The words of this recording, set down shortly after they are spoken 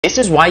This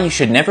is why you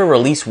should never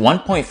release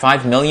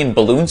 1.5 million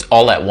balloons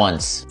all at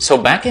once. So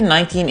back in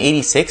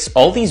 1986,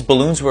 all these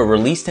balloons were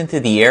released into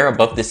the air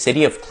above the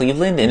city of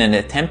Cleveland in an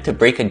attempt to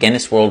break a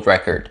Guinness World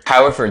Record.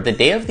 However, the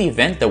day of the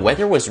event, the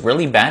weather was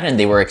really bad and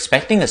they were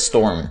expecting a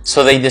storm.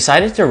 So they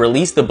decided to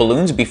release the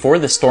balloons before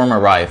the storm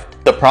arrived.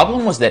 The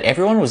problem was that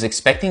everyone was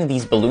expecting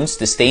these balloons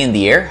to stay in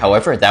the air,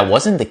 however, that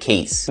wasn't the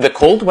case. The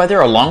cold weather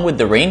along with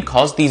the rain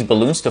caused these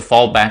balloons to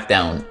fall back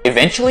down.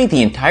 Eventually,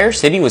 the entire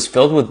city was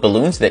filled with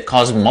balloons that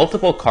caused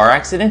multiple car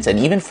accidents and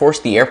even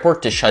forced the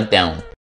airport to shut down.